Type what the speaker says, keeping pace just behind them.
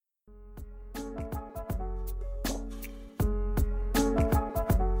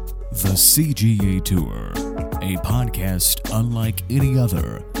The CGA Tour, a podcast unlike any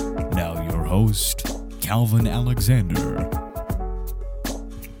other. Now your host, Calvin Alexander.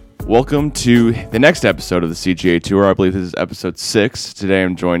 Welcome to the next episode of the CGA Tour. I believe this is episode 6. Today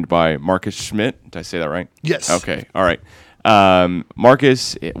I'm joined by Marcus Schmidt. Did I say that right? Yes. Okay, all right.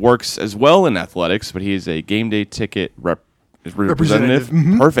 Marcus works as well in athletics, but he is a game day ticket representative.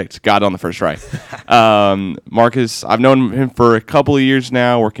 Mm-hmm. Perfect. Got it on the first try. Marcus, I've known him for a couple of years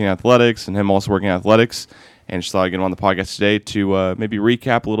now, working in athletics, and him also working in athletics. And just thought I'd get him on the podcast today to maybe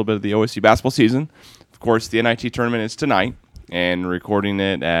recap a little bit of the OSU basketball season. Of course, the NIT tournament is tonight, and recording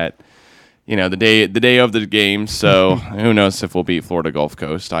it at the day of the game. So who knows if we'll beat Florida Gulf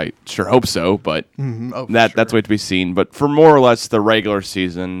Coast? I sure hope so, but that's wait to be seen. But for more or less the regular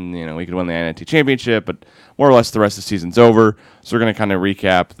season, we could win the NIT championship, but more or less the rest of the season's over. So we're going to kind of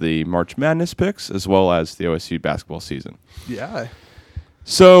recap the March Madness picks as well as the OSU basketball season. Yeah.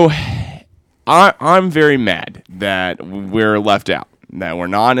 So I'm very mad that we're left out, that we're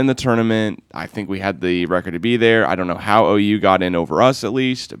not in the tournament. I think we had the record to be there. I don't know how OU got in over us at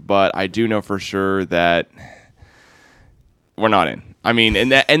least, but I do know for sure that we're not in. I mean,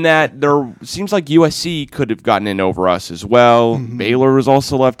 and that there seems like USC could have gotten in over us as well. Mm-hmm. Baylor was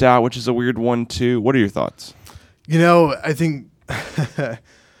also left out, which is a weird one too. What are your thoughts? I think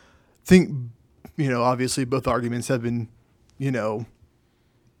obviously both arguments have been,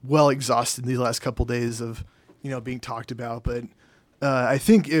 well exhausted in these last couple days of, being talked about. But I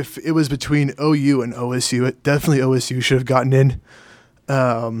think if it was between OU and OSU, definitely OSU should have gotten in.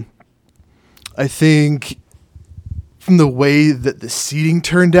 I think from the way that the seeding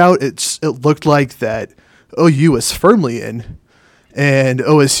turned out, it looked like that OU was firmly in, and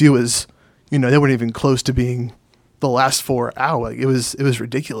OSU was, they weren't even close to being the last four out. Like, it was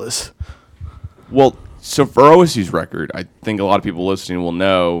ridiculous. Well, so for OSU's record, I think a lot of people listening will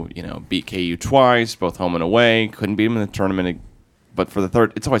know, beat KU twice, both home and away. Couldn't beat them in the tournament, but for the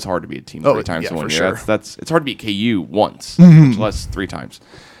third, it's always hard to beat a team 3 times in 1 year. Sure. It's hard to beat KU once, much less 3 times.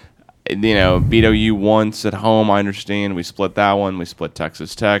 Beat OU once at home, I understand. We split that one. We split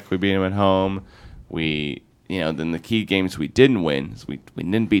Texas Tech. We beat them at home. Then the key games we didn't win. We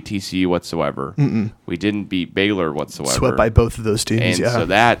didn't beat TCU whatsoever. Mm-mm. We didn't beat Baylor whatsoever. Swept by both of those teams, and so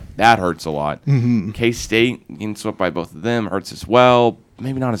that hurts a lot. Mm-hmm. K-State getting swept by both of them hurts as well.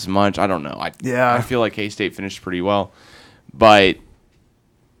 Maybe not as much. I don't know. I feel like K-State finished pretty well. But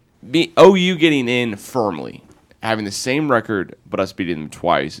OU getting in firmly, having the same record, but us beating them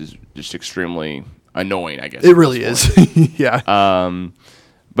twice is just extremely annoying, I guess. It really is. Yeah.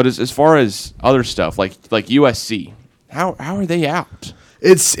 But as far as other stuff, like USC, how are they out?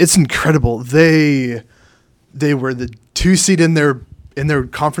 It's incredible. They were the 2 seed in their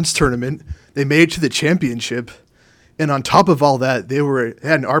conference tournament. They made it to the championship, and on top of all that, they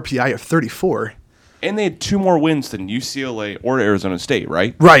had an RPI of 34. And they had 2 more wins than UCLA or Arizona State,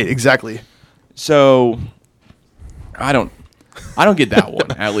 right? Right, exactly. So I don't get that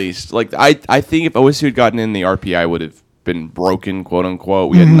one, at least. Like I think if OSU had gotten in, the RPI would have been broken, quote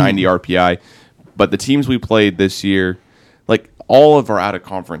unquote. We had 90 RPI, but the teams we played this year, like all of our out of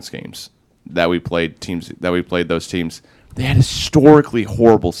conference games that we played, those teams, they had historically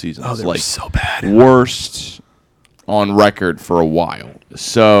horrible seasons. Oh, they were so bad. Worst on record for a while.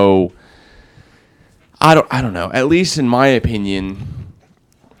 So I don't know. At least in my opinion,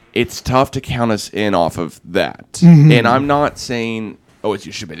 it's tough to count us in off of that. Mm-hmm. And I'm not saying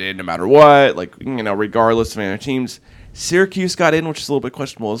OSU should have been in no matter what. Like, regardless of any other teams. Syracuse got in, which is a little bit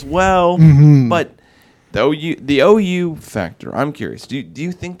questionable as well. Mm-hmm. But the OU factor, I'm curious. Do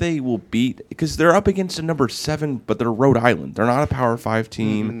you think they will beat? Because they're up against a number 7, but they're Rhode Island. They're not a Power 5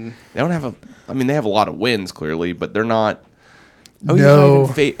 team. Mm-hmm. They don't have they have a lot of wins clearly, but they're not.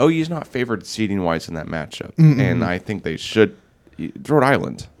 OU's not favored seeding wise in that matchup, and I think they should. It's Rhode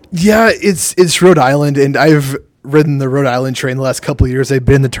Island. Yeah, it's Rhode Island, and I've ridden the Rhode Island train the last couple of years. They've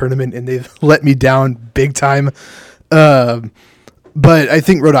been in the tournament, and they've let me down big time. But I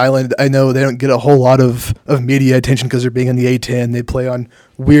think Rhode Island, I know they don't get a whole lot of media attention because they're being on the A10. They play on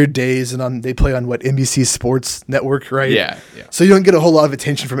weird days, and they play on NBC Sports Network, right? Yeah. So you don't get a whole lot of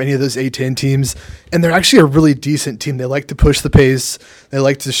attention from any of those A10 teams. And they're actually a really decent team. They like to push the pace. They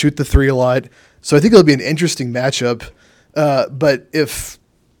like to shoot the 3 a lot. So I think it'll be an interesting matchup. But if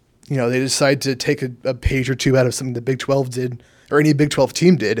they decide to take a page or 2 out of something the Big 12 did, or any Big 12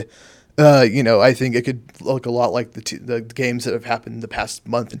 team did, I think it could look a lot like the games that have happened the past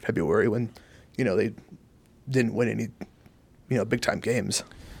month in February when, they didn't win any, big time games.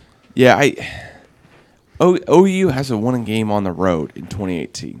 Yeah, OU has a 1 game on the road in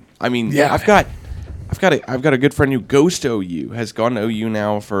 2018. I mean, yeah. I've got I've got a good friend who goes to OU, has gone to OU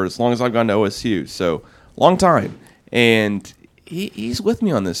now for as long as I've gone to OSU, so long time, and he's with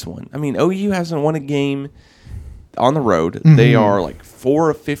me on this one. I mean, OU hasn't won a game on the road. Mm-hmm. They are like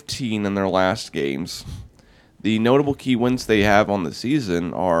 4 of 15 in their last games. The notable key wins they have on the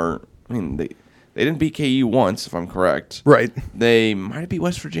season are, I mean, they didn't beat KU once, if I'm correct. Right. They might have beat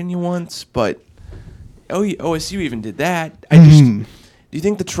West Virginia once, but OSU even did that. Do you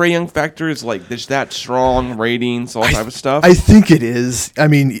think the Trae Young factor is like there's that strong ratings, all that type of stuff? I think it is. I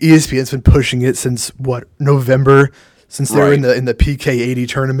mean, ESPN's been pushing it since November, since they were in the PK80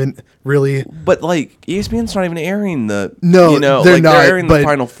 tournament, really. But like ESPN's not even airing the they're not. They're airing the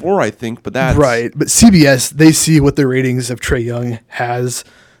Final Four, I think. But that's right. But CBS, they see what the ratings of Trae Young has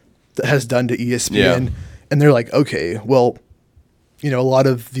done to ESPN, and they're like, okay, well, a lot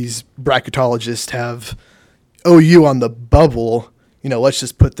of these bracketologists have OU on the bubble. Let's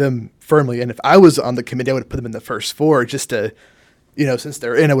just put them firmly. And if I was on the committee, I would have put them in the first 4 just to, since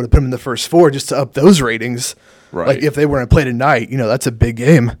they're in, I would have put them in the first 4 just to up those ratings. Right. Like if they were to play tonight, that's a big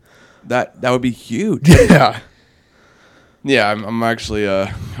game. That would be huge. Yeah. Yeah, I'm actually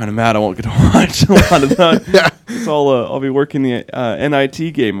kind of mad I won't get to watch a lot of that. Yeah. So I'll be working the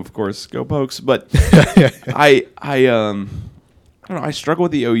NIT game, of course. Go Pokes. But I don't know. I struggle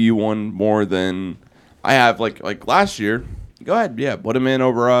with the OU one more than I have like last year. Go ahead, yeah, put him in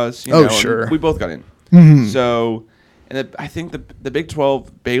over us. Sure. We both got in. Mm-hmm. So, and I think the Big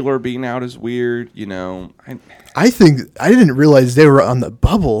 12 Baylor being out is weird. I think I didn't realize they were on the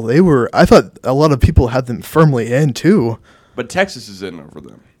bubble. I thought a lot of people had them firmly in too. But Texas is in over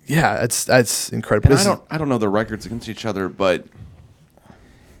them. Yeah, that's incredible. And I don't know the records against each other, but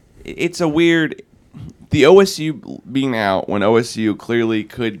it's a weird. The OSU being out when OSU clearly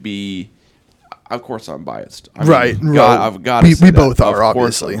could be. Of course, I'm biased. Right. I've got to say we that. both are,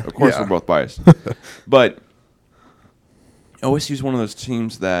 obviously. Of course, we're both biased. But OSU is one of those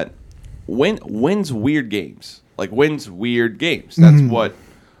teams that wins weird games. Like, wins weird games. That's what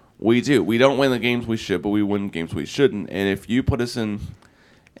we do. We don't win the games we should, but we win games we shouldn't. And if you put us in,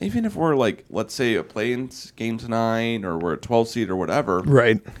 even if we're like, let's say a play-in game tonight, or we're a 12 seed or whatever,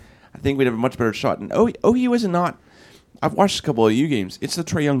 right? I think we'd have a much better shot. And OU is not. I've watched a couple of OU games. It's the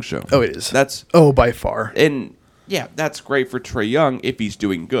Trae Young show. Oh, it is. That's by far. And yeah, that's great for Trae Young if he's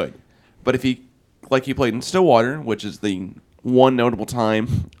doing good. But if he played in Stillwater, which is the one notable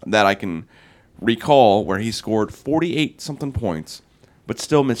time that I can recall where he scored 48 something points, but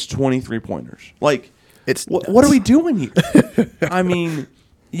still missed 23 pointers. Like, what are we doing here? I mean,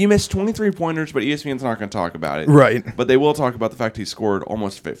 you missed 23 pointers, but ESPN's not going to talk about it, right? But they will talk about the fact he scored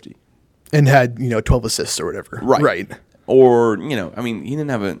almost 50 and had 12 assists or whatever, right? Or, I mean, he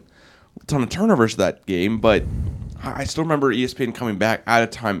didn't have a ton of turnovers that game, but I still remember ESPN coming back at a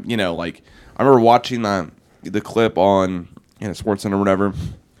time, like, I remember watching the clip on SportsCenter or whatever,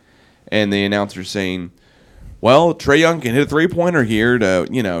 and the announcer saying, well, Trae Young can hit a three-pointer here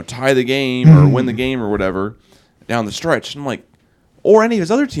to, tie the game or win the game or whatever down the stretch. And I'm like, or any of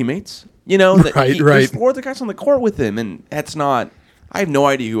his other teammates, right. There's 4 other guys on the court with him, and that's not, I have no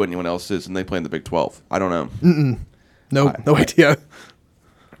idea who anyone else is, and they play in the Big 12. I don't know. No idea.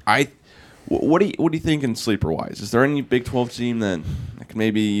 What do you think in sleeper wise? Is there any Big 12 team that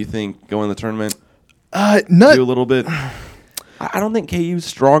maybe you think go in the tournament? Do a little bit. I don't think KU's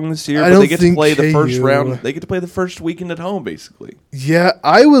strong this year, but they get to play the first round. They get to play the first weekend at home, basically. Yeah,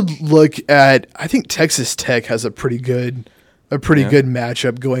 I would look at. I think Texas Tech has a pretty good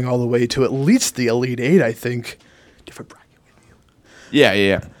matchup going all the way to at least the Elite Eight. I think. Different bracket.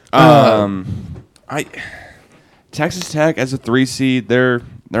 Yeah. Texas Tech as a 3 seed, they're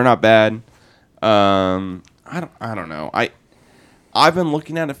not bad. I don't know. I've been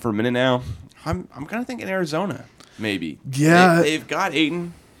looking at it for a minute now. I'm kind of thinking Arizona, maybe. Yeah, they've got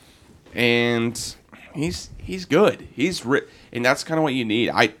Ayton, and he's good. And that's kind of what you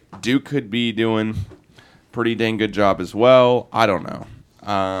need. Duke could be doing pretty dang good job as well. I don't know.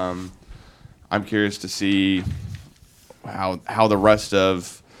 I'm curious to see how the rest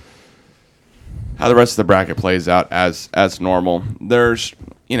of the bracket plays out as normal. There's,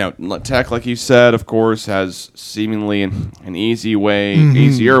 Tech, like you said, of course, has seemingly an easier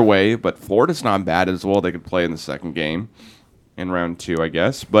way, but Florida's not bad as well. They could play in the second game in round 2, I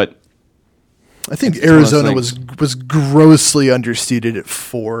guess. But I think Arizona was grossly underseeded at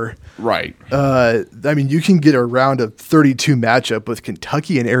 4. Right. I mean, you can get a round of 32 matchup with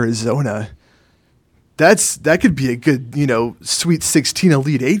Kentucky and Arizona. That could be a good, Sweet 16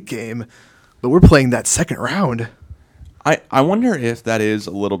 Elite 8 game. But we're playing that second round. I wonder if that is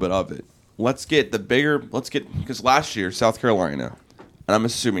a little bit of it. Because last year, South Carolina, and I'm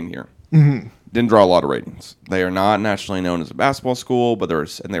assuming here, didn't draw a lot of ratings. They are not nationally known as a basketball school, but they were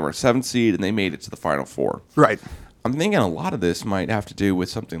a 7th seed, and they made it to the Final Four. Right. I'm thinking a lot of this might have to do with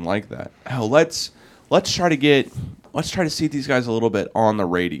something like that. Hell, let's try to see these guys a little bit on the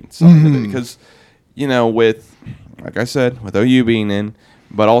rating side of it, because with, like I said, with OU being in,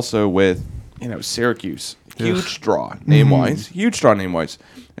 but also with Syracuse, huge draw name wise, at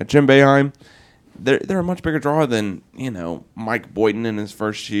Jim Boeheim. They're a much bigger draw than Mike Boynton in his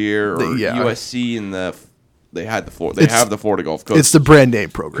first year, or USC in they have the Florida Gulf Coast. It's the brand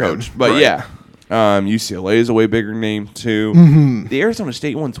name program, but right. UCLA is a way bigger name too. The Arizona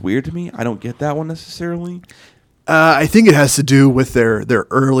State one's weird to me. I don't get that one necessarily. I think it has to do with their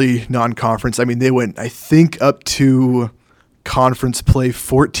early non-conference. I mean, they went, I think, up to conference play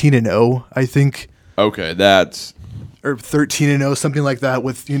 14-0. I think. Okay, that's. Or 13-0, something like that,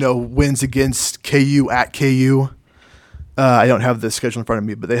 with wins against KU at KU. I don't have the schedule in front of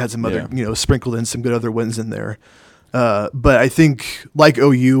me, but they had some other sprinkled in some good other wins in there. But I think, like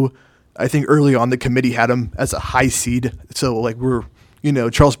OU, I think early on the committee had them as a high seed. So like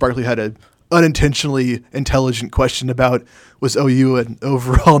Charles Barkley had a unintentionally intelligent question about, was OU an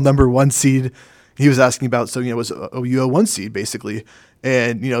overall number 1 seed? He was asking about, was OU a 1 seed basically,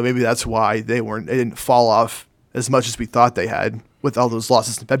 and maybe that's why they didn't fall off as much as we thought they had with all those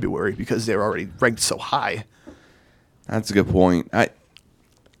losses in February, because they were already ranked so high. That's a good point.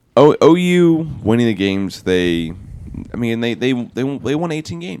 OU winning the games, they won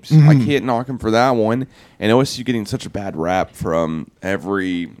 18 games. I can't knock them for that one. And OSU getting such a bad rap from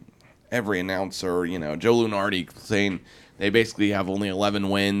every announcer, Joe Lunardi saying they basically have only 11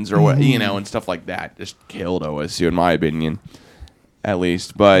 wins or what, and stuff like that. Just killed OSU in my opinion. At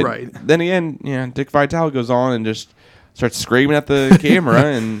least, but then again, Dick Vitale goes on and just starts screaming at the camera,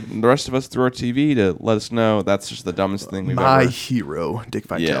 and the rest of us through our TV to let us know that's just the dumbest thing we've ever. My hero, Dick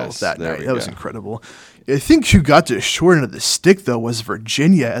Vitale, that night. That was incredible. I think who got to short end of the stick, though, was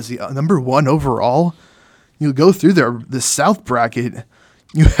Virginia as the number 1 overall. You go through the South bracket,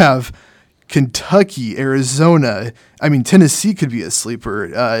 you have Kentucky, Arizona. I mean, Tennessee could be a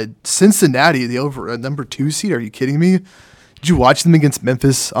sleeper. Cincinnati, the number 2 seed. Are you kidding me? Did you watch them against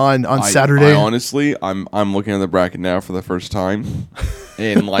Memphis on Saturday? I honestly, I'm looking at the bracket now for the first time,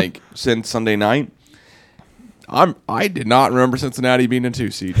 and since Sunday night, I did not remember Cincinnati being a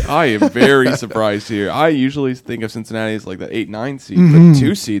 2 seed. I am very surprised here. I usually think of Cincinnati as like the 8-9 seed, but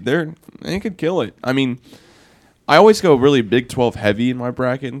 2 seed, they could kill it. I mean, I always go really Big 12 heavy in my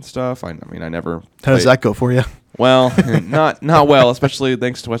bracket and stuff. I never. How does that go for you? Well, not well, especially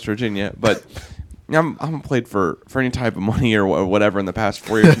thanks to West Virginia, but. I haven't played for any type of money or whatever in the past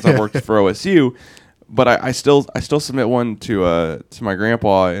 4 years since I worked for OSU, but I still submit one to my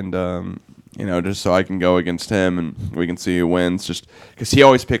grandpa, and just so I can go against him and we can see who wins. Just because he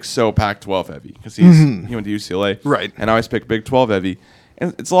always picks Pac-12 heavy, because he went to UCLA, right? And I always pick Big 12 heavy,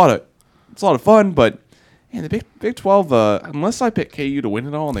 and it's a lot of fun. But the Big 12, unless I pick KU to win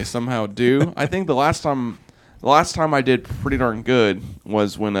it all, and they somehow do, I think the last time I did pretty darn good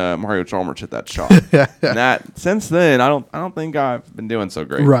was when Mario Chalmers hit that shot. And that since then, I don't think I've been doing so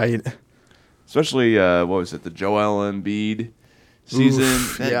great. Right. Especially what was it, the Joel Embiid season?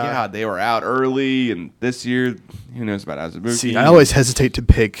 Oof, God, they were out early, and this year, who knows about Azubuike? See, I always hesitate to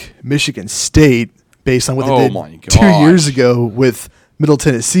pick Michigan State based on what they did 2 years ago with Middle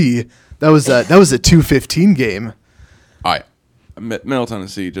Tennessee. That was a 2-15 game. Middle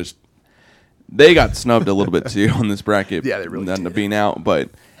Tennessee just. They got snubbed a little bit, too, on this bracket. Yeah, they really did. Ended up being out. But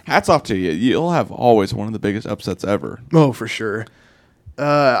hats off to you. You'll have always one of the biggest upsets ever. Oh, for sure.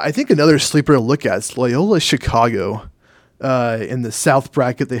 I think another sleeper to look at is Loyola Chicago. In the South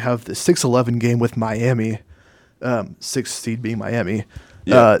bracket, they have the 6-11 game with Miami, 6th seed being Miami.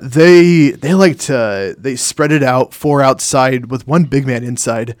 Yeah. They spread it out 4 outside with 1 big man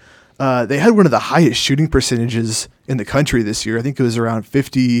inside. They had one of the highest shooting percentages in the country this year. I think it was around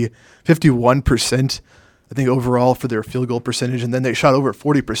 51%, I think, overall for their field goal percentage. And then they shot over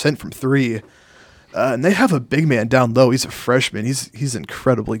 40% from 3. And they have a big man down low. He's a freshman. He's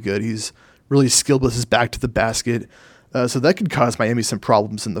incredibly good. He's really skilled with his back to the basket. So that could cause Miami some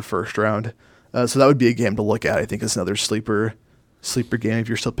problems in the first round. So that would be a game to look at. I think it's another sleeper game if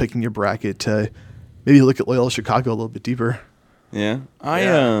you're still picking your bracket to maybe look at Loyola Chicago a little bit deeper. Yeah.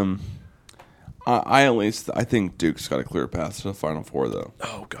 I think Duke's got a clear path to the Final Four, though.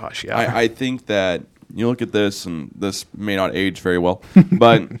 Oh, gosh, yeah. I think that you look at this, and this may not age very well,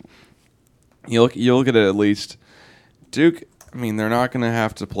 but you look at it at least. Duke, I mean, they're not going to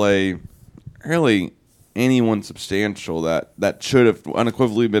have to play really anyone substantial that should have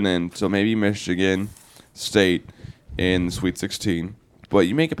unequivocally been in. So maybe Michigan State in the Sweet 16. but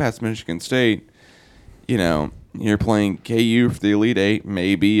you make it past Michigan State, you're playing KU for the Elite Eight,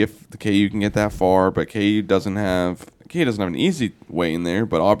 maybe if the KU can get that far, but KU doesn't have an easy way in there,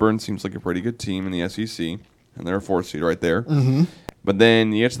 but Auburn seems like a pretty good team in the SEC, and they're a 4th seed right there. Mm-hmm. But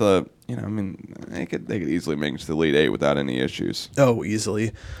then you get to they could easily make it to the Elite Eight without any issues. Oh,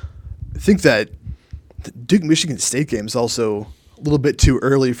 easily. I think that the Duke-Michigan State game is also a little bit too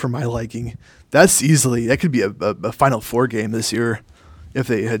early for my liking. That could be a Final Four game this year if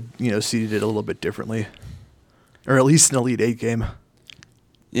they had, seeded it a little bit differently. Or at least an Elite Eight game.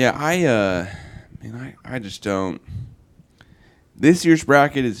 Yeah, I just don't. This year's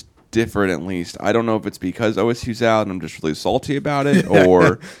bracket is different, at least. I don't know if it's because OSU's out and I'm just really salty about it,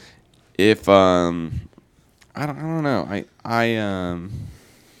 or if I don't know.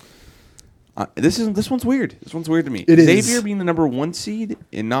 This one's weird. This one's weird to me. Xavier being the number 1 seed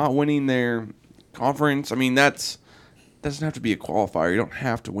and not winning their conference. I mean, that doesn't have to be a qualifier. You don't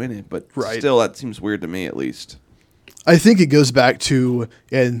have to win it, but still, that seems weird to me, at least. I think it goes back to,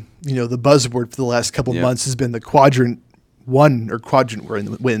 and the buzzword for the last couple months has been the quadrant 1 or quadrant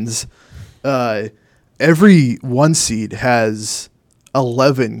wins. Every 1 seed has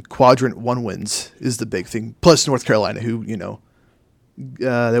 11 quadrant 1 wins is the big thing. Plus North Carolina, who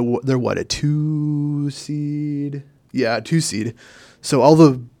they're what, a 2 seed? Yeah, a 2 seed. So all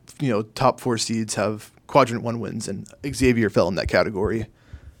the top 4 seeds have quadrant 1 wins, and Xavier fell in that category.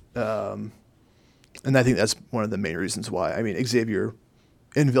 And I think that's one of the main reasons why. I mean, Xavier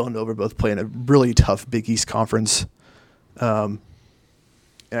and Villanova both play in a really tough Big East conference. And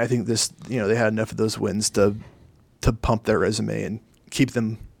I think they had enough of those wins to pump their resume and keep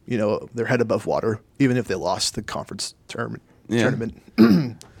them, their head above water, even if they lost the conference tournament.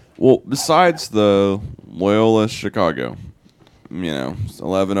 Well, besides the Loyola Chicago,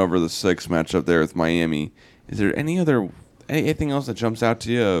 11 over the 6 matchup there with Miami, is there anything else that jumps out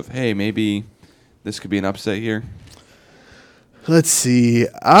to you of, hey, maybe this could be an upset here? Let's see.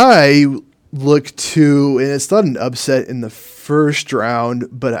 I look to, and it's not an upset in the first round,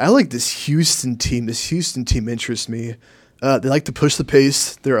 but I like this Houston team. This Houston team interests me. They like to push the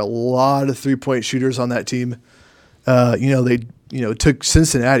pace. There are a lot of 3-point shooters on that team. They took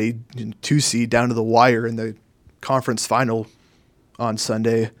Cincinnati, 2 seed, down to the wire in the conference final on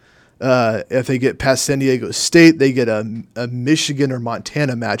Sunday. If they get past San Diego State, they get a Michigan or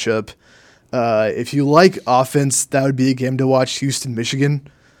Montana matchup. If you like offense, that would be a game to watch. Houston, Michigan.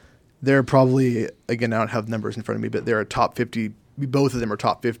 They're probably, again, I don't have numbers in front of me, but they're a top 50. Both of them are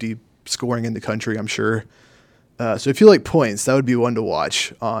top 50 scoring in the country, I'm sure. So if you like points, that would be one to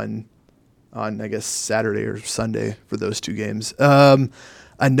watch on I guess, Saturday or Sunday for those 2 games.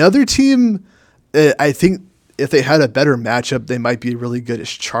 Another team, I think if they had a better matchup, they might be really good, is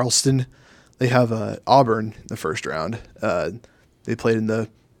Charleston. They have Auburn in the first round. They played in the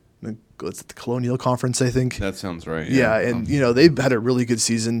Colonial Conference, I think. That sounds right. Yeah, and they've had a really good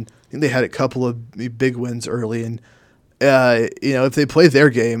season. I think they had a couple of big wins early, and if they play their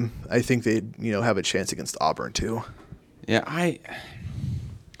game, I think they'd have a chance against Auburn too. Yeah, I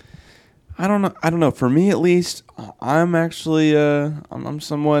don't know. For me, at least, I'm actually I'm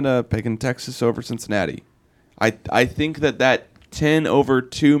somewhat picking Texas over Cincinnati. I think that 10 over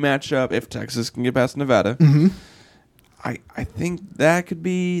 2 matchup, if Texas can get past Nevada, I think that could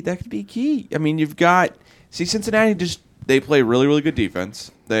be key. I mean, you've got Cincinnati they play really, really good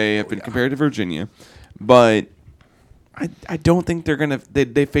defense. They have been compared to Virginia, but I don't think they're gonna.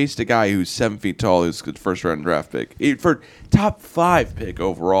 They faced a guy who's 7 feet tall, who's a first round draft pick for top 5 pick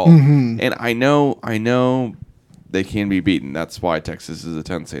overall, and I know they can be beaten. That's why Texas is a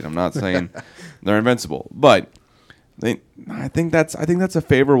 10 seed. I'm not saying they're invincible, but I think that's a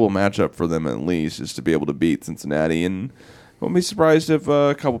favorable matchup for them, at least, just to be able to beat Cincinnati. And I won't be surprised if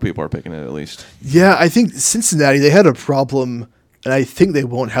a couple people are picking it, at least. Yeah, I think Cincinnati, they had a problem, and I think they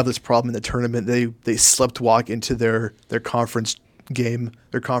won't have this problem in the tournament. They sleptwalk into their conference game,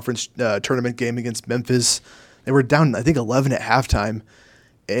 their conference tournament game against Memphis. They were down, I think, 11 at halftime.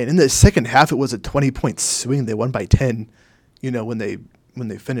 And in the second half, it was a 20-point swing. They won by 10, when they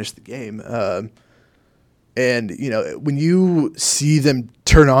finished the game. And when you see them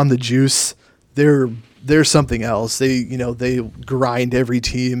turn on the juice, they're something else. They grind every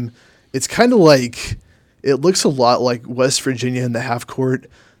team. It's kind of like, it looks a lot like West Virginia in the half court.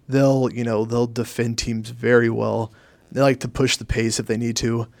 They'll defend teams very well. They like to push the pace if they need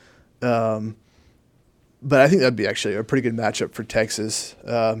to. But I think that'd be actually a pretty good matchup for Texas.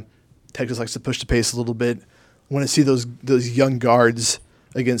 Texas likes to push the pace a little bit. I want to see those young guards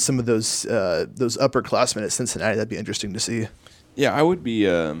against some of those upperclassmen at Cincinnati. That'd be interesting to see. Yeah, I would be.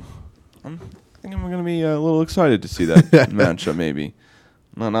 I think I'm going to be a little excited to see that matchup. Maybe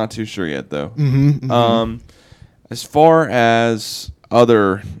Not too sure yet, though. As far as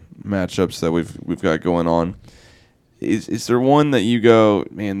other matchups that we've got going on, is there one that you go,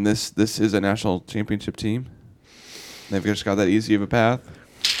 man, this is a national championship team? They've just got that easy of a path?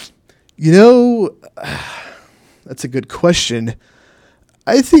 You know, that's a good question.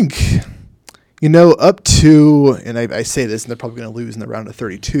 I think, you know, up to, and I say this, and they're probably going to lose in the round of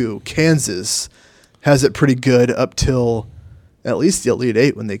 32, Kansas has it pretty good up till at least the Elite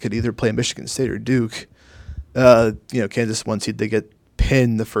Eight when they could either play Michigan State or Duke. You know, Kansas 1 seed, they get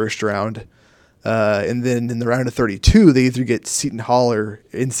pinned the first round. And then in the round of 32, they either get Seton Hall or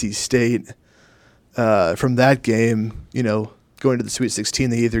NC State. From that game, you know, going to the Sweet 16,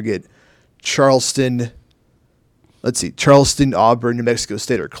 they either get Charleston, Auburn, New Mexico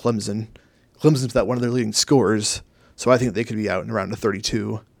State, or Clemson. Clemson's not one of their leading scorers, so I think they could be out in the round of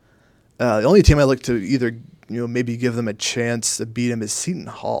 32. The only team I look to either, you know, maybe give them a chance to beat them is Seton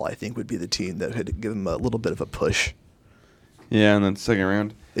Hall. I think would be the team that could give them a little bit of a push. Yeah, and then second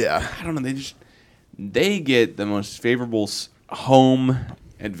round. Yeah, I don't know. They get the most favorable home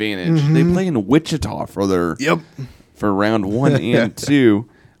advantage. They play in Wichita for round 1 and 2.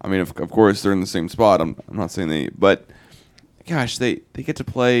 I mean, of course, they're in the same spot. I'm not saying but gosh, they get to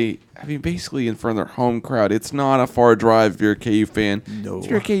play. I mean, basically in front of their home crowd. It's not a far drive if you're a KU fan. No. If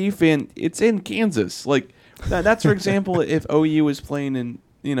you're a KU fan, it's in Kansas. Like that's for example, if OU was playing I mean,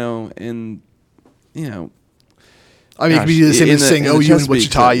 it could be the same as saying OU in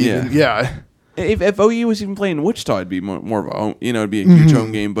Wichita. Yeah. If OU was even playing in Wichita, it'd be more of a home, it'd be a huge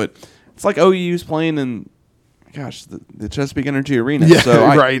home game. But it's like OU's playing in, the Chesapeake Energy Arena. Yeah, so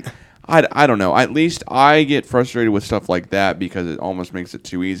right. I don't know. At least I get frustrated with stuff like that because it almost makes it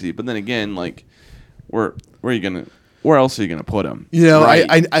too easy. But then again, like, where else are you gonna put them? You know,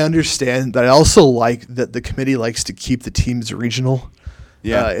 right? I understand, but I also like that the committee likes to keep the teams regional.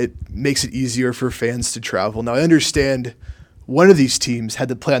 Yeah, it makes it easier for fans to travel. Now I understand one of these teams had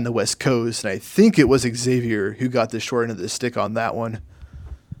to play on the West Coast, and I think it was Xavier who got the short end of the stick on that one.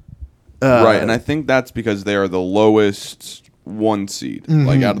 Right, and I think that's because they are the lowest 1 seed,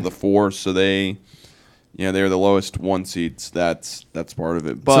 like out of the 4. So they're the lowest 1 seeds. That's part of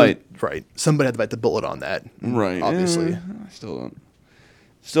it. But right, somebody had to bite the bullet on that. Right, obviously. I still don't.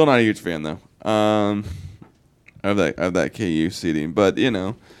 Still not a huge fan though. Of that KU seeding, but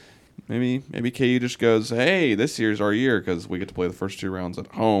maybe KU just goes, hey, this year's our year because we get to play the first 2 rounds at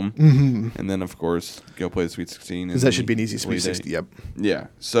home, and then of course go play the Sweet 16. Because that should be an easy Sweet 16. Yep. Yeah.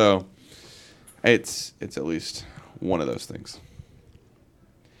 So it's at least one of those things.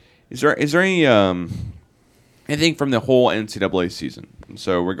 Is there any anything from the whole NCAA season?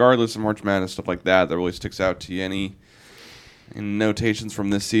 So regardless of March Madness, stuff like that really sticks out to you? Any notations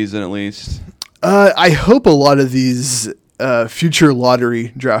from this season at least? I hope a lot of these future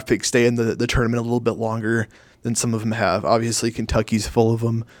lottery draft picks stay in the tournament a little bit longer than some of them have. Obviously, Kentucky's full of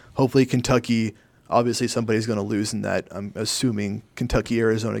them. Hopefully, Kentucky, obviously somebody's going to lose in that, I'm assuming,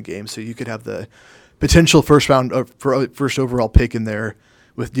 Kentucky-Arizona game. So you could have the potential first overall pick in there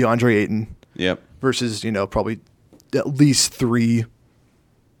with DeAndre Ayton. Yep. Versus, probably at least 3,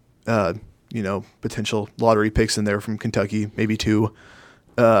 potential lottery picks in there from Kentucky, maybe 2.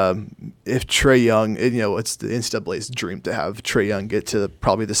 If Trae Young, it's the NCAA's dream to have Trae Young get to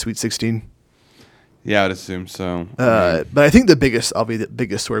probably the Sweet 16. Yeah, I'd assume so. But I think the biggest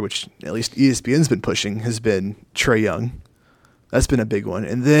story, which at least ESPN's been pushing, has been Trae Young. That's been a big one.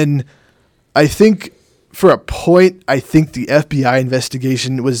 And then I think for a point, the FBI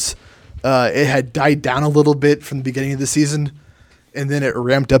investigation was, it had died down a little bit from the beginning of the season. And then it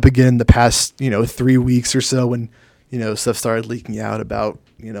ramped up again in the past, 3 weeks or so when, stuff started leaking out about,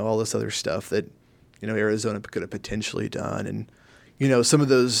 all this other stuff that, Arizona could have potentially done. And, some of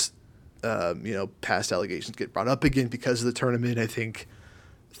those, past allegations get brought up again because of the tournament. I think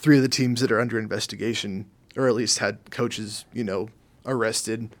 3 of the teams that are under investigation, or at least had coaches,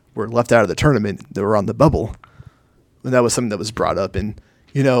 arrested, were left out of the tournament. They were on the bubble. And that was something that was brought up. And,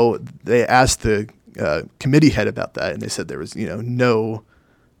 they asked the committee head about that, and they said there was, no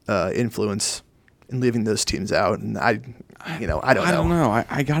influence in leaving those teams out. And I don't know.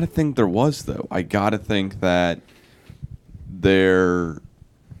 I got to think there was, though. I got to think that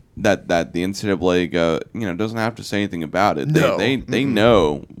that the NCAA doesn't have to say anything about it. No. They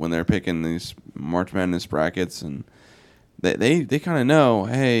know when they're picking these March Madness brackets, and they kind of know,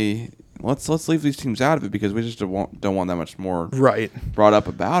 hey, let's leave these teams out of it because we just don't want that much more brought up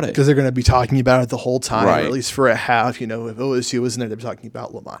about it. Because they're going to be talking about it the whole time, right. Or at least for a half. If OSU was in there, they'd be talking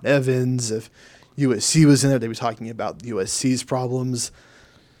about Lamont Evans. If USC was in there, they'd be talking about USC's problems.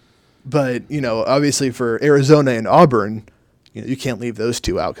 But, obviously for Arizona and Auburn, you can't leave those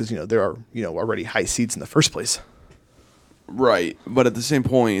two out because there are already high seeds in the first place. Right, but at the same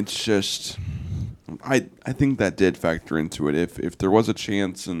point, it's just I think that did factor into it. If there was a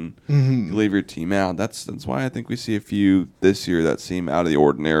chance and you leave your team out, that's why I think we see a few this year that seem out of the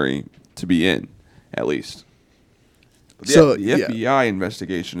ordinary to be in, at least. But the FBI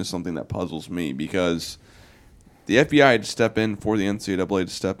investigation is something that puzzles me because the FBI had to step in for the NCAA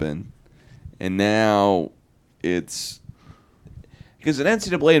to step in, and now it's because an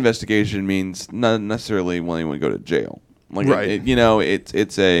NCAA investigation means not necessarily anyone to go to jail. Like right.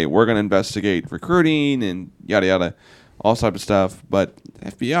 It's a we're going to investigate recruiting and yada yada, all type of stuff. But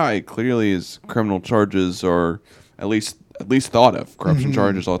FBI clearly is criminal charges or at least thought of corruption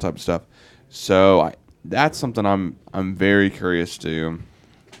charges, all type of stuff. So that's something I'm very curious to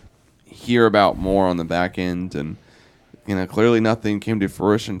hear about more on the back end. And clearly nothing came to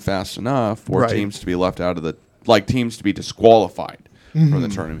fruition fast enough for teams to be left out of teams to be disqualified from the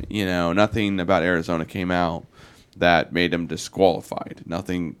tournament. Nothing about Arizona came out that made them disqualified.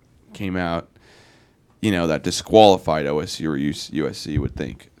 Nothing came out, that disqualified OSU or USC would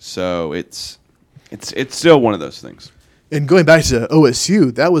think. So it's still one of those things. And going back to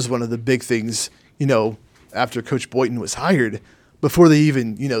OSU, that was one of the big things, after Coach Boynton was hired, before they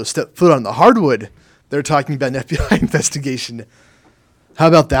even, stepped foot on the hardwood, they're talking about an FBI investigation. How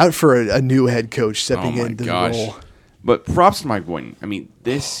about that for a new head coach stepping into the role? But props to Mike Boynton. I mean,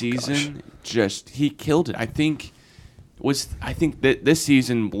 this season, he killed it. I think that this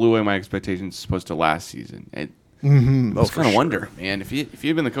season blew away my expectations as opposed to last season. I was kind of wonder, man, if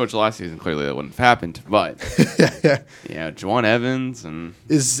you'd been the coach last season, clearly that wouldn't have happened. But Juwan Evans and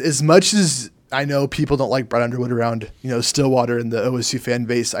as much as I know people don't like Brad Underwood around, Stillwater and the OSU fan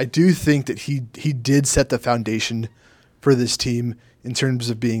base, I do think that he did set the foundation for this team in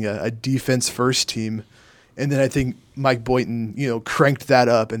terms of being a defense first team. And then I think Mike Boynton, cranked that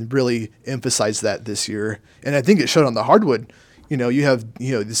up and really emphasized that this year. And I think it showed on the hardwood. You have,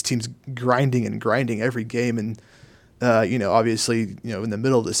 this team's grinding every game. And, obviously, in the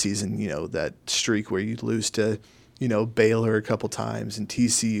middle of the season, that streak where you lose to, Baylor a couple times and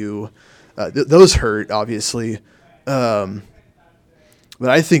TCU, those hurt, obviously. But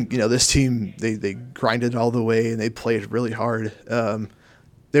I think, this team, they grinded all the way and they played really hard.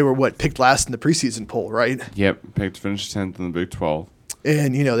 They were picked last in the preseason poll, right? Yep, finished 10th in the Big 12.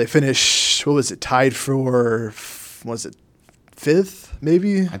 And they finished tied for fifth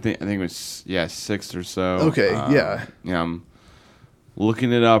maybe? I think it was sixth or so. Okay, yeah, I'm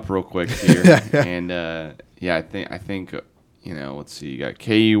looking it up real quick here, and I think let's see, you got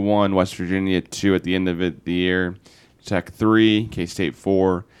KU 1, West Virginia 2 at the end of the year, Tech 3, K-State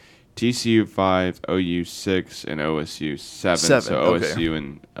 4. TCU 5, OU 6, and OSU 7. So OSU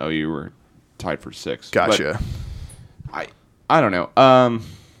and OU were tied for 6. Gotcha. But I don't know.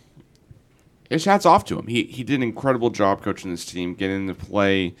 It's hats off to him. He did an incredible job coaching this team, getting them to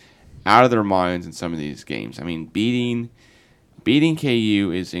play out of their minds in some of these games. I mean, beating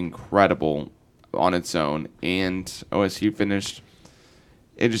KU is incredible on its own, and OSU finished.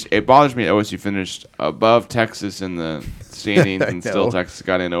 It bothers me that OSU finished above Texas in the standings and still Texas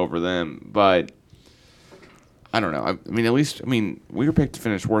got in over them. But I don't know. We were picked to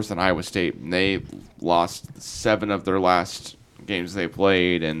finish worse than Iowa State, and they lost 7 of their last games they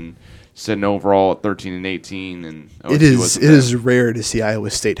played and sitting overall at 13-18. And OSU it is rare to see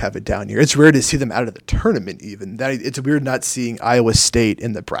Iowa State have a down year. It's rare to see them out of the tournament even. It's weird not seeing Iowa State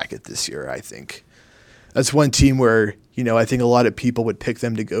in the bracket this year, I think. That's one team where, I think a lot of people would pick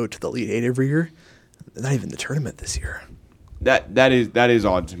them to go to the Elite Eight every year. They're not even in the tournament this year. That is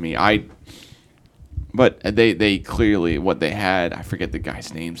odd to me. But they clearly, what they had, I forget the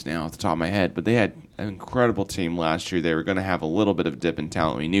guys' names now off the top of my head, but they had an incredible team last year. They were going to have a little bit of dip in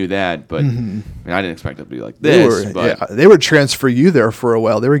talent. We knew that, but I didn't expect it to be like this. They were transfer you there for a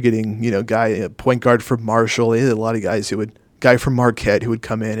while. They were getting, point guard from Marshall. They had a lot of guys guy from Marquette who would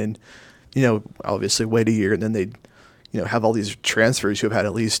come in and, obviously wait a year, and then they'd, have all these transfers who have had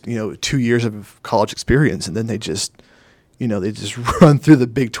at least, 2 years of college experience, and then they just run through the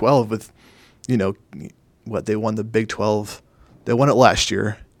Big 12 with, they won the Big 12. They won it last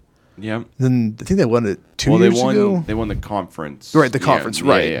year. Yeah. Then I think they won it 2 years ago. They won the conference. Right, the conference,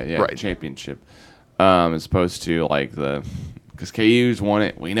 right. Yeah, right. Championship. As opposed to because KU's won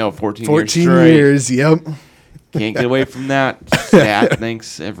it, 14 years straight. 14 years, yep. Can't get away from that stat.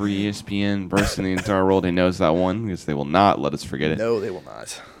 Thanks, every ESPN person in the entire world who knows that one, because they will not let us forget it. No, they will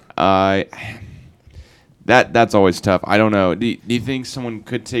not. That's always tough. I don't know. Do you think someone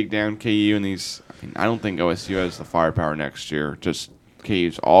could take down KU in these? I don't think OSU has the firepower next year. Just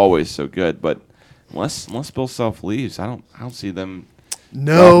KU's always so good, but unless Bill Self leaves, I don't see them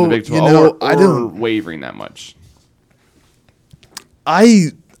No, dropping the Big 12 I or don't. wavering that much.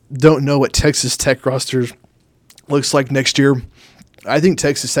 I don't know what Texas Tech roster looks like next year. I think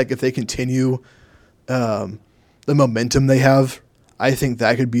Texas Tech, if they continue the momentum they have, I think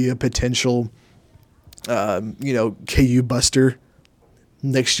that could be a potential, KU buster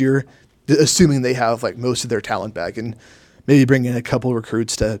next year, assuming they have like most of their talent back and maybe bring in a couple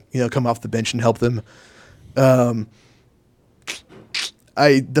recruits to come off the bench and help them.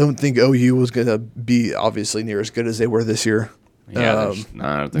 I don't think OU was going to be obviously near as good as they were this year. Yeah,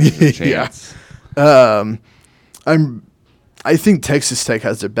 I don't think there's a chance. I think Texas Tech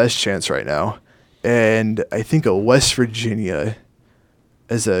has their best chance right now, and I think a West Virginia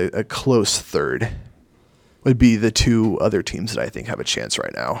as a close third would be the two other teams that I think have a chance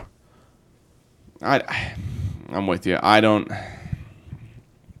right now. I'm with you. I don't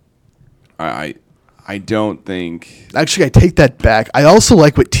think Actually, I take that back. I also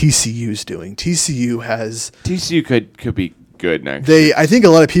like what TCU's doing. TCU could be good next year. I think a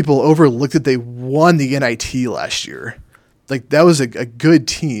lot of people overlooked that they won the NIT last year. Like that was a good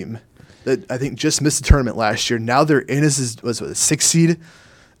team that I think just missed the tournament last year. Now they're in as a 6th seed.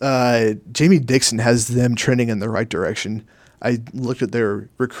 Jamie Dixon has them trending in the right direction. I looked at their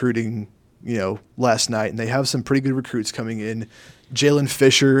recruiting, last night, and they have some pretty good recruits coming in. Jalen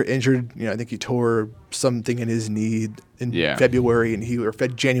Fisher injured, I think he tore something in his knee in January, and he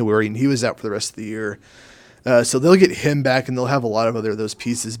was out for the rest of the year. So they'll get him back, and they'll have a lot of those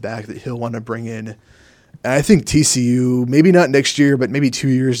pieces back that he'll want to bring in. And I think TCU, maybe not next year, but maybe 2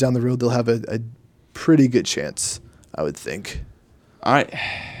 years down the road, they'll have a pretty good chance, I would think. I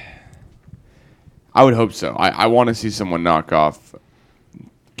would hope so. I want to see someone knock off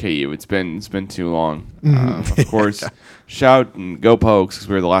KU. It's been too long. Of course, shout and go Pokes because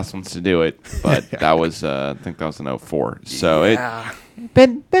we were the last ones to do it. But that was I think that was in 2004. So it's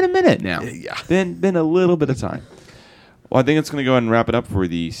been a minute now. Yeah, been a little bit of time. Well, I think it's going to go ahead and wrap it up for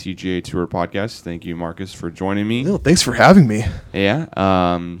the CGA Tour podcast. Thank you, Marcus, for joining me. No, thanks for having me. Yeah.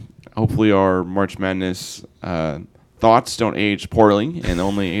 Hopefully our March Madness thoughts don't age poorly and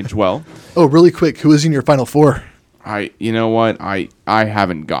only age well. Oh, really quick, who was in your Final Four? You know what? I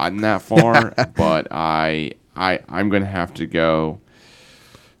haven't gotten that far, but I'm gonna have to go.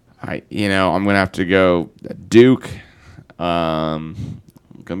 I'm gonna have to go Duke.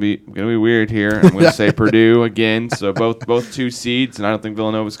 Gonna be weird here. I'm gonna say Purdue again. So both 2 seeds, and I don't think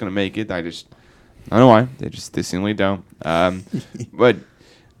Villanova's gonna make it. I don't know why. They seemingly don't. But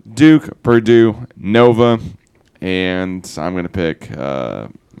Duke, Purdue, Nova, and I'm gonna pick.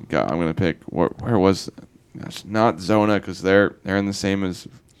 Where was? Gosh, not Zona because they're in the same as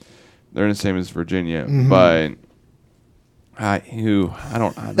Virginia, but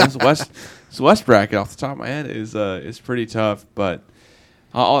this West bracket off the top of my head is pretty tough. But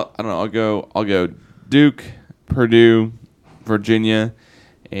I don't know. I'll go Duke, Purdue, Virginia,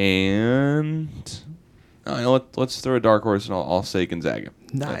 and let's throw a dark horse and I'll say Gonzaga.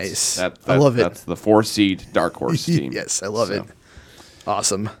 Nice. I love it. That's the 4 seed dark horse team. Yes, I love it.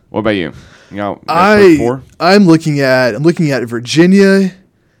 Awesome. What about you? I'm looking at Virginia,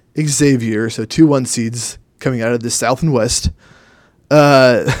 Xavier, so 2 1 seeds coming out of the South and West.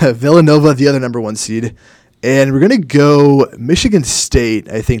 Villanova, the other number 1 seed, and we're gonna go Michigan State,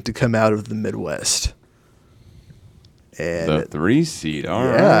 I think, to come out of the Midwest. And the 3 seed. All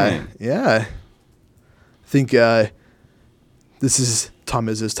right. Yeah. I think this is Tom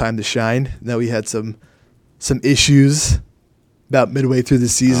Izzo's time to shine. Now we had some issues about midway through the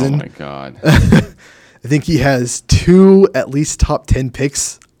season. Oh, my God. I think he has 2 at least top 10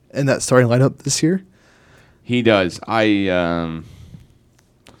 picks in that starting lineup this year. He does. And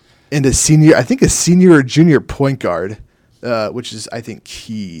a senior or junior point guard, which is, I think,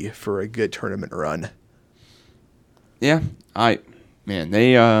 key for a good tournament run. Yeah.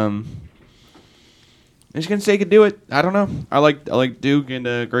 Michigan State could do it. I don't know. I like Duke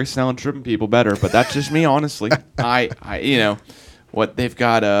and Grayson Allen tripping people better, but that's just me, honestly. What they've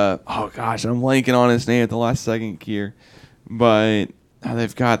got. Oh gosh, I'm blanking on his name at the last second here, but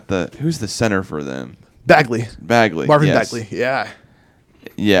they've got who's the center for them? Bagley. Marvin yes. Bagley. Yeah.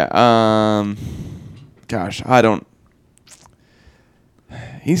 Yeah. Gosh, I don't.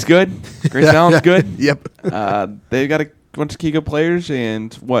 He's good. Grayson Allen's good. Yep. They've got a bunch of key good players,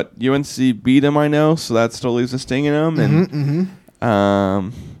 and UNC beat them, I know, so that still leaves a sting in them.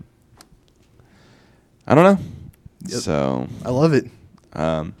 And I don't know. Yep. So I love it.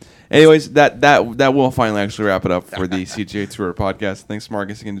 Anyways, that will finally actually wrap it up for the CGA Tour podcast. Thanks,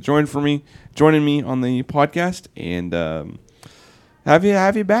 Marcus, again, joining me on the podcast, and have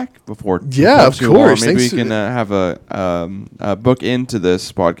you back before. Yeah, of too long. course. Maybe Thanks we can have a book into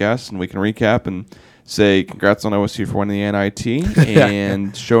this podcast, and we can recap and say congrats on OSU for winning the NIT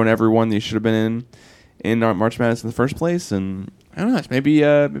and showing everyone that you should have been in March Madness in the first place. And I don't know,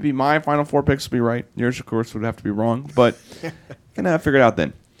 maybe my Final Four picks will be right. Yours, of course, would have to be wrong, but can figure it out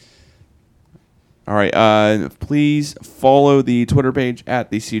then. All right, please follow the Twitter page at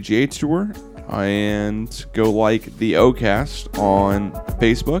the CGA Tour and go like the OCast on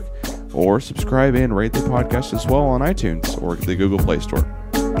Facebook or subscribe and rate the podcast as well on iTunes or the Google Play Store.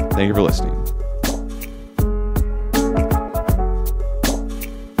 Thank you for listening.